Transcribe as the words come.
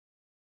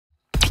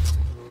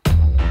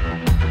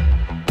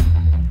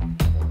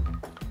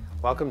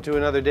Welcome to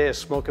another day of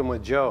Smoking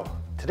with Joe.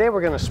 Today we're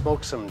going to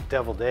smoke some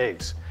deviled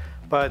eggs.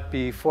 But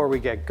before we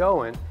get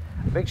going,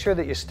 make sure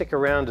that you stick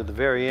around to the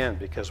very end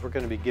because we're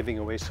going to be giving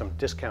away some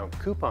discount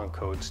coupon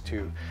codes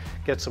to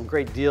get some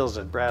great deals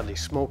at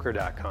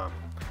bradleysmoker.com.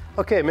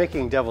 Okay,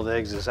 making deviled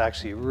eggs is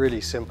actually really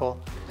simple.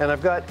 And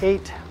I've got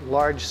 8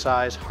 large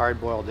size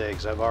hard-boiled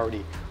eggs. I've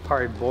already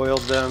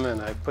hard-boiled them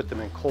and I've put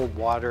them in cold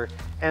water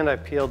and I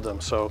peeled them,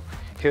 so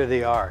here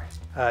they are.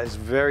 It's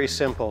very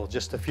simple,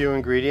 just a few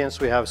ingredients.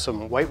 We have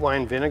some white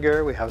wine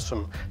vinegar, we have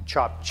some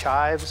chopped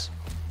chives,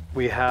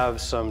 we have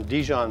some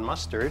Dijon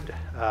mustard,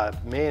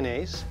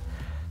 mayonnaise,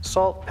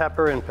 salt,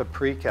 pepper, and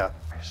paprika.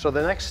 So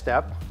the next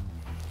step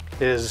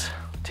is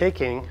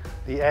taking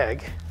the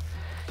egg,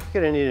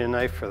 you're gonna need a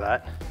knife for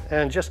that,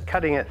 and just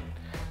cutting it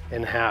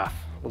in half.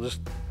 We'll just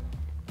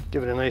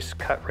give it a nice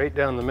cut right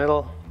down the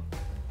middle.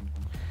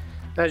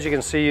 As you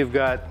can see, you've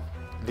got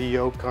the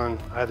yolk on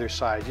either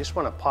side. You just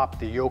wanna pop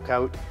the yolk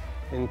out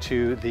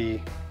into the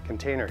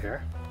container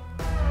here.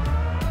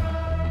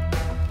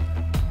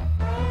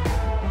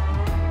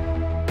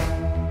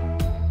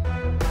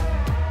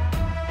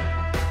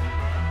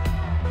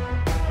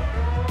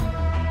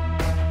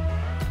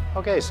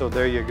 Okay, so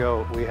there you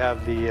go. We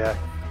have the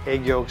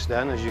egg yolks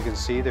done. As you can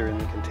see, they're in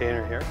the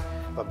container here.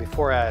 But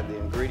before I add the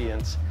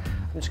ingredients,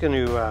 I'm just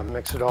going to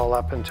mix it all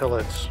up until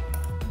it's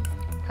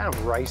kind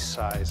of rice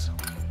size.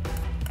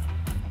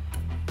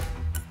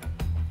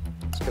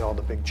 Let's get all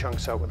the big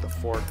chunks out with the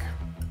fork.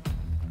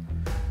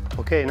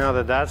 Okay, now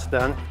that that's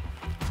done,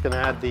 I'm going to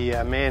add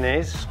the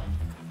mayonnaise.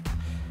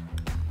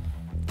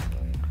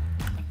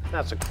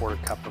 That's a 1/4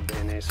 cup of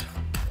mayonnaise.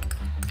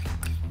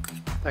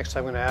 Next,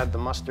 I'm going to add the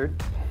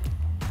mustard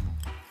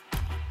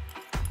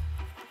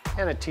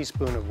and a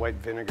teaspoon of white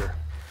vinegar.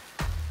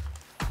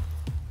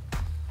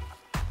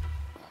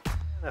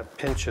 And a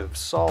pinch of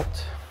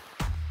salt,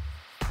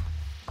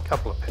 a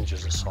couple of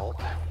pinches of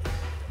salt,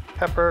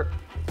 pepper.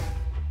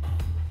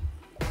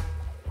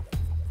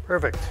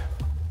 Perfect.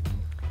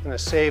 I'm going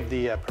to save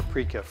the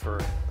paprika for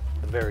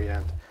the very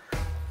end.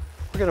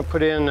 We're going to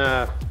put in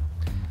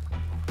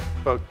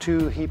about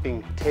 2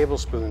 heaping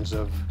tablespoons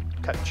of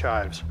cut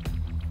chives.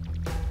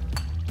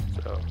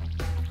 So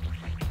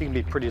you can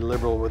be pretty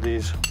liberal with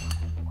these.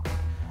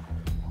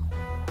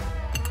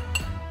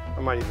 I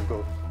might even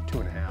go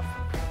 2.5.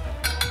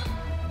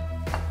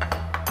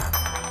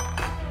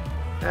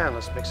 And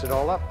let's mix it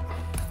all up.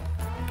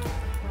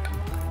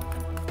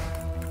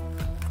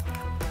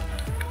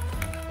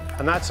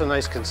 And that's a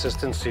nice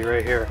consistency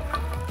right here.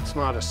 It's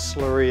not a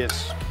slurry,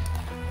 it's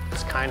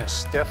kind of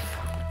stiff.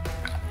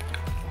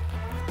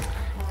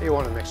 You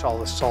want to mix all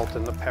the salt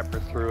and the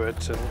pepper through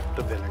it, and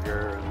the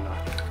vinegar and the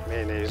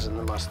mayonnaise and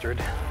the mustard.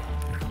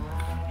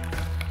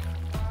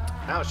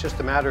 Now it's just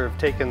a matter of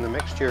taking the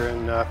mixture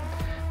and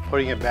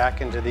putting it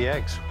back into the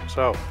eggs.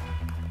 So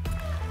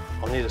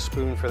I'll need a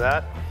spoon for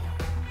that.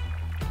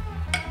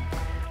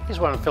 You just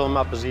want to fill them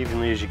up as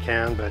evenly as you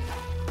can, but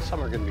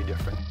some are going to be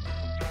different.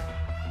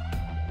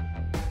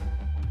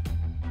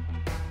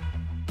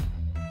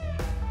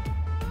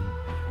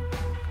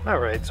 All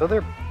right, so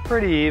they're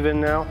pretty even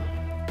now.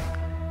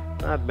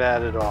 Not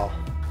bad at all.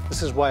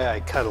 This is why I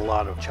cut a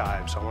lot of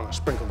chives. I want to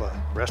sprinkle the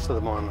rest of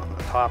them on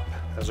the top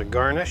as a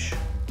garnish.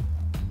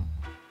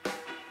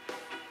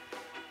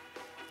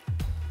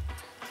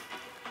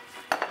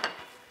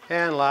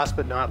 And last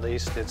but not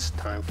least, it's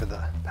time for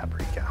the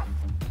paprika.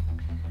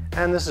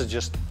 And this is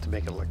just to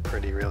make it look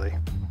pretty, really.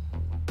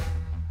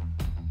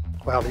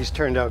 Wow, these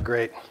turned out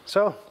great.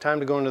 So, time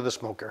to go into the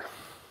smoker.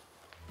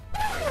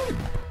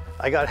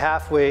 I got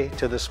halfway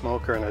to the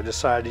smoker and I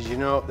decided, you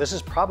know, this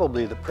is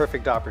probably the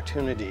perfect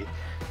opportunity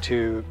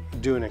to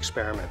do an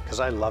experiment, because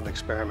I love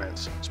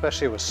experiments,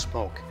 especially with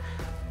smoke.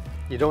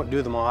 You don't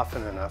do them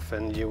often enough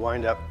and you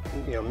wind up,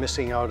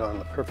 missing out on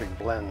the perfect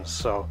blends.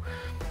 So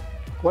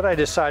what I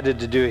decided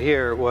to do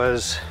here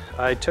was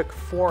I took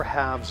 4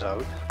 halves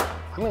out.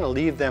 I'm going to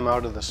leave them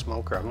out of the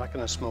smoker. I'm not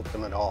going to smoke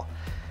them at all.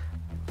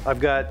 I've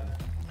got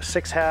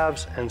 6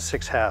 halves and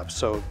 6 halves,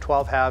 so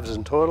 12 halves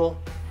in total.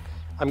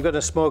 I'm going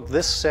to smoke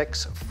this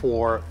 6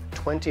 for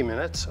 20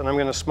 minutes, and I'm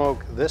going to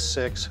smoke this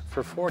 6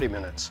 for 40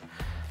 minutes.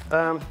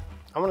 I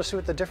want to see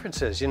what the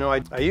difference is. You know,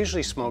 I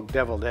usually smoke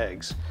deviled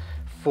eggs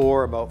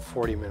for about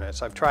 40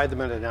 minutes. I've tried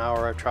them in an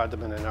hour, I've tried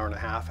them in an hour and a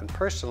half, and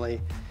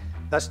personally,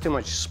 that's too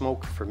much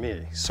smoke for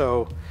me.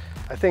 So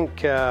I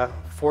think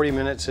 40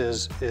 minutes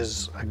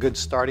is a good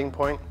starting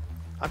point.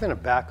 I'm going to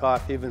back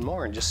off even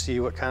more and just see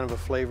what kind of a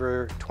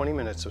flavor 20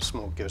 minutes of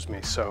smoke gives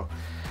me. So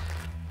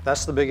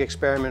that's the big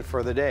experiment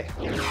for the day.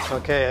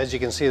 Okay, as you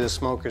can see, the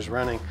smoker's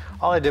running.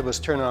 All I did was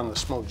turn on the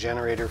smoke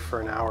generator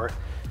for an hour.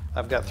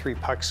 I've got 3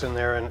 pucks in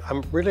there, and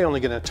I'm really only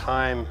going to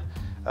time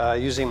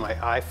using my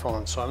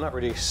iPhone, so I'm not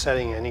really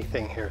setting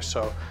anything here.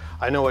 So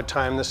I know what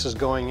time this is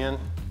going in,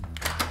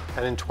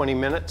 and in 20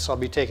 minutes I'll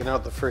be taking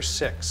out the first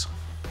 6.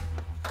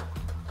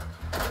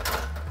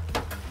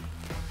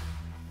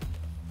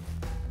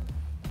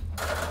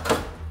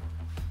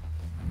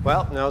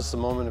 Well, now's the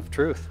moment of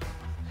truth.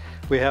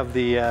 We have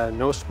the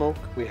no smoke,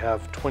 we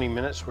have 20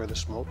 minutes worth of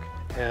smoke,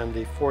 and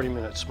the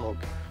 40-minute smoke.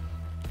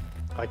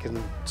 I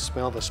can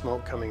smell the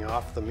smoke coming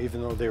off them,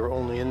 even though they were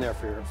only in there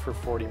for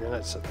 40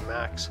 minutes at the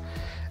max.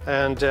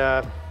 And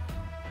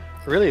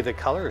really the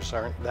colors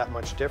aren't that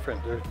much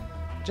different. They're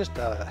just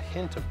a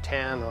hint of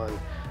tan on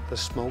the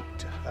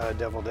smoked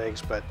deviled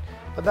eggs, but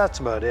that's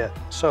about it.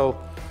 So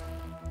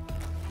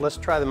let's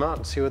try them out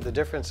and see what the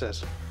difference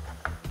is.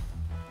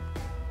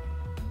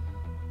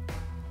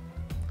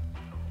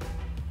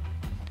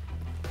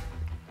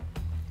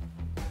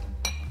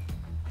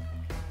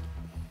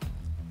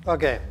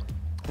 Okay,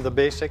 the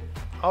basic,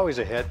 always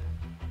a hit.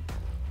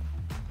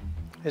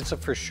 It's a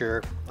for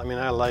sure. I mean,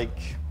 I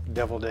like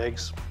deviled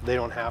eggs. They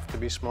don't have to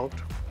be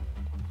smoked.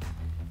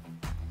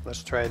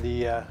 Let's try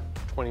the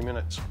 20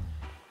 minutes.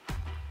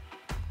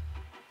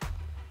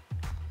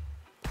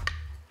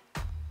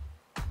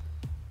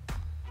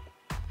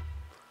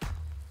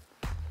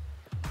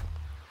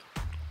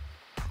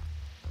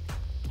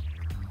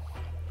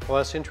 Well,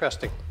 that's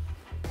interesting.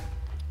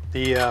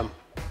 The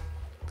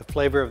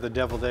flavor of the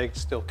deviled egg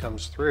still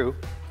comes through,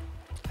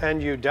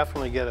 and you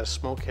definitely get a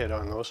smoke hit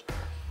on those.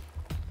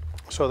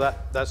 So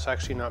that's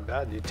actually not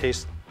bad. You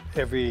taste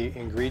every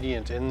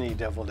ingredient in the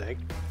deviled egg.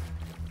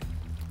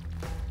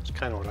 It's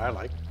kind of what I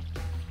like,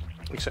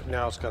 except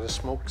now it's got a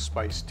smoke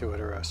spice to it,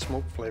 or a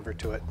smoke flavor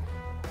to it.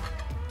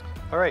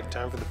 All right,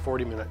 time for the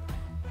 40-minute.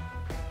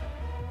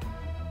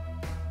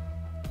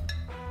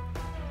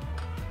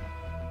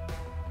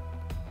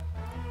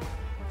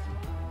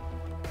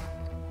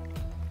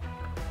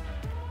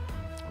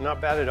 Not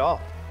bad at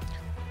all.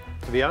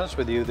 To be honest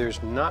with you,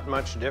 there's not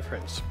much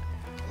difference.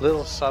 A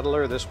little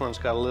subtler. This one's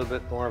got a little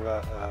bit more of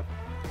a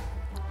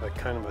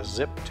kind of a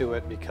zip to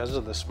it because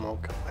of the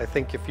smoke. I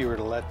think if you were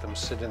to let them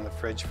sit in the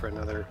fridge for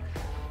another,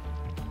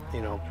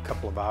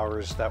 couple of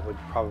hours, that would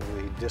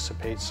probably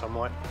dissipate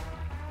somewhat.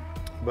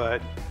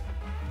 But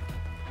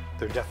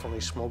they're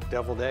definitely smoked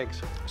deviled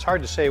eggs. It's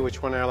hard to say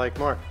which one I like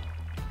more.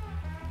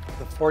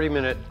 The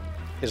 40-minute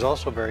is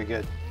also very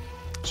good.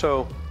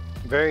 So,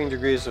 varying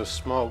degrees of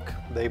smoke.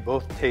 They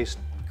both taste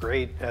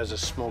great as a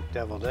smoked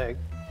deviled egg.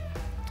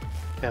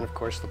 And of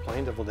course the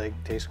plain deviled egg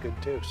tastes good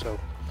too. So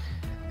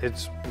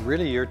it's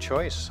really your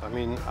choice. I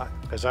mean,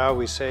 as I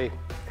always say,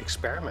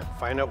 experiment.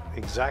 Find out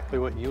exactly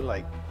what you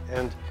like.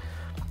 And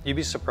you'd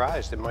be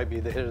surprised. It might be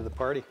the hit of the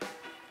party.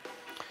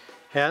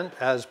 And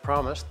as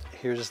promised,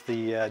 here's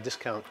the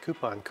discount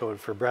coupon code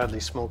for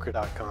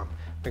bradleysmoker.com.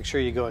 Make sure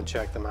you go and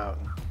check them out.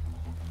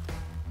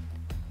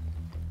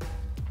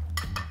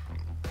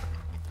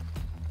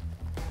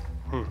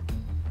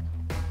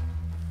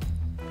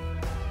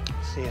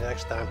 See you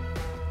next time.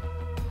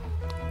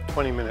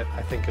 20-minute,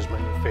 I think, is my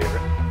new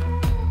favorite.